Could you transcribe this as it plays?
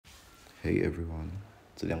Hey everyone,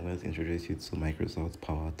 today I'm going to introduce you to Microsoft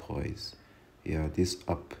PowerToys. Yeah, this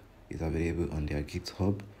app is available on their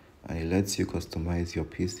GitHub and it lets you customize your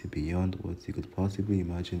PC beyond what you could possibly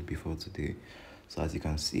imagine before today. So as you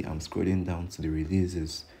can see, I'm scrolling down to the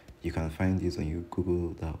releases. You can find this when you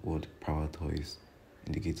Google that word PowerToys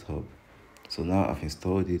in the GitHub. So now I've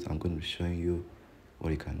installed it, I'm going to be showing you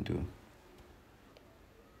what it can do.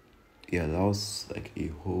 It allows like a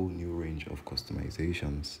whole new range of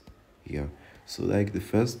customizations. Yeah, so like the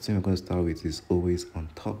first thing we're going to start with is always on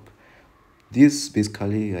top. This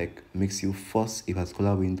basically like makes you force a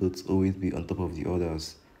particular window to always be on top of the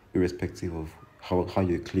others, irrespective of how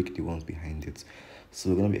you click the ones behind it. So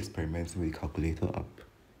we're going to be experimenting with the calculator app.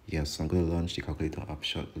 Yes, I'm going to launch the calculator app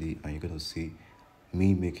shortly and you're going to see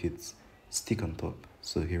me make it stick on top.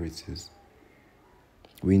 So here it is.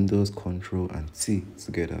 Windows, Control and T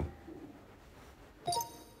together.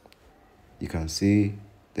 You can see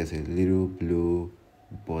there's a little blue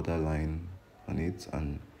borderline on it,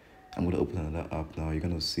 and I'm going to open another app now. You're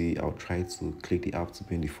going to see I'll try to click the app to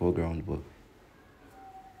be in the foreground, but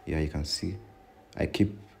yeah, you can see I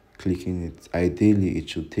keep clicking it. Ideally it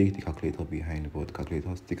should take the calculator behind, but the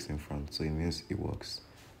calculator sticks in front, so it means it works.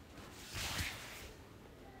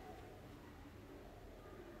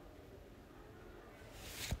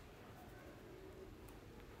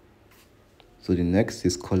 So the next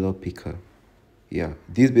is color picker. Yeah,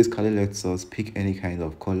 this basically lets us pick any kind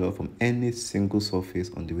of color from any single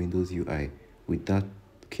surface on the Windows UI with that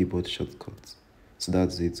keyboard shortcut. So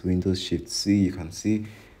that's it, Windows Shift C. You can see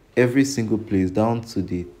every single place, down to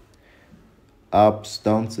the apps,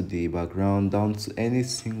 down to the background, down to any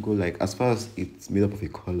single, like as far as it's made up of a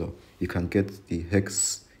color, you can get the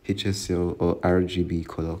hex, HSL or RGB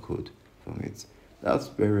color code from it. That's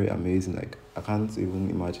very amazing. Like I can't even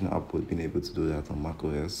imagine Apple being able to do that on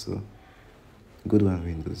macOS. So good one,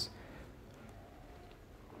 Windows.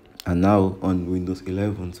 And now on Windows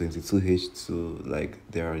 11 22H2, like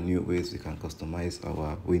there are new ways we can customize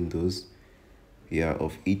our windows, yeah,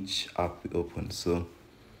 of each app we open. So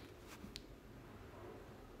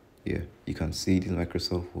yeah, you can see it in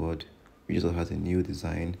Microsoft Word, which also has a new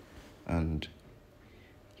design. And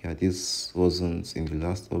yeah, this wasn't in the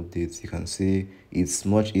last updates. You can see it's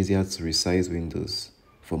much easier to resize windows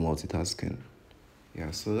for multitasking. Yeah,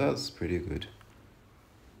 so that's pretty good.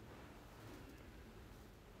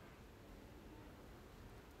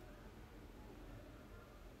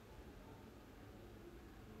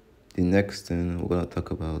 The next thing we're going to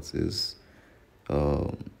talk about is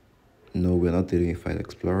no, we're not dealing with File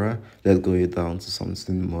Explorer. Let's go down to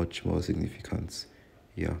something much more significant.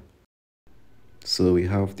 Yeah. So we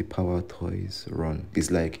have the PowerToys run. It's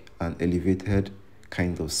like an elevated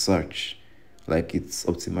kind of search. Like it's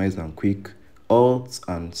optimized and quick. Alt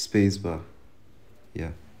and spacebar.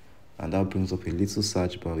 Yeah. And that brings up a little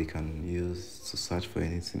search bar we can use to search for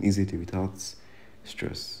anything easily without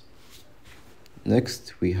stress.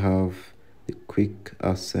 Next, we have the quick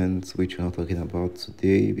ascent, which we're not talking about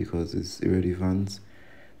today because it's irrelevant.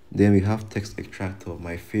 Then we have text extractor,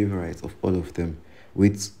 my favorite of all of them.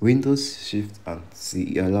 With Windows Shift and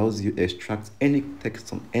C, it allows you to extract any text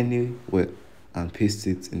from anywhere and paste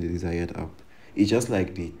it in the desired app. It's just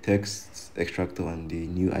like the text extractor on the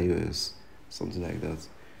new iOS, something like that.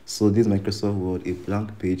 So this Microsoft Word, a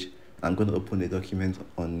blank page. I'm going to open a document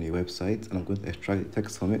on the website and I'm going to extract the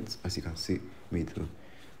text from it, as you can see me do.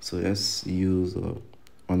 So let's use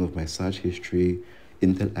one of my search history,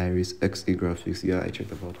 Intel Iris Xe graphics. Yeah, I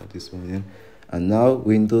checked about that this morning. And now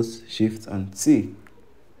Windows Shift and T,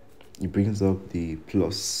 it brings up the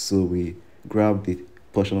plus. So we grab the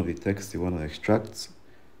portion of the text you want to extract,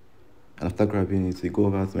 and after grabbing it, we go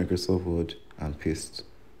over to Microsoft Word and paste.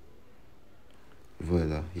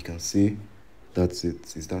 Voila, you can see that's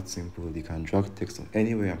it. It's that simple. You can drag text from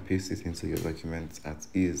anywhere and paste it into your document at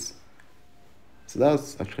ease. So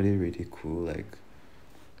that's actually really cool. Like,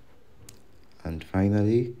 and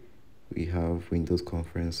finally, we have Windows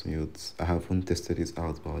Conference Mute. I haven't tested this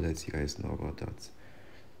out, but I'll let you guys know about that.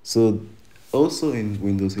 So also in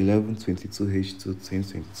Windows 11 22H2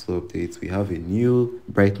 2022 updates, we have a new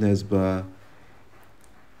brightness bar,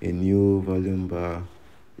 a new volume bar.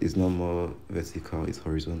 It's no more vertical, it's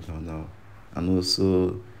horizontal now. And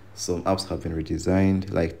also some apps have been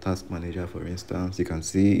redesigned, like Task Manager, for instance. You can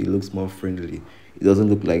see it looks more friendly. It doesn't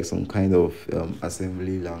look like some kind of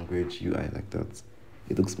assembly language UI like that.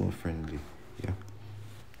 It looks more friendly. Yeah.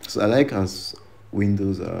 So I like as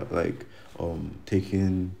Windows are like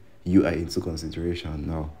taking UI into consideration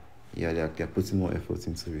now. Yeah, they're putting more effort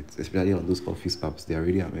into it, especially on those Office apps. They are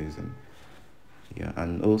really amazing. Yeah,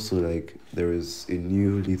 and also like there is a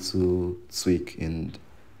new little tweak in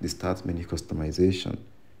the start menu customization.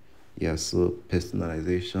 Yeah, so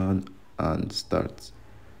personalization and start.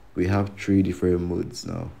 We have 3 different modes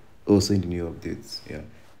now, also in the new updates. Yeah,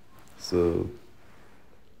 so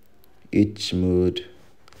each mode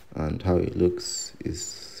and how it looks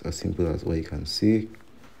is as simple as what you can see.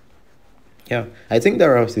 Yeah, I think that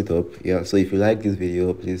wraps it up. Yeah, so if you like this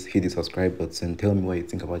video, please hit the subscribe button. Tell me what you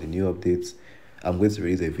think about the new updates. I'm going to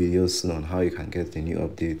release a video soon on how you can get the new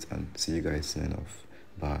updates, and see you guys soon enough.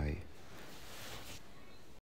 Bye.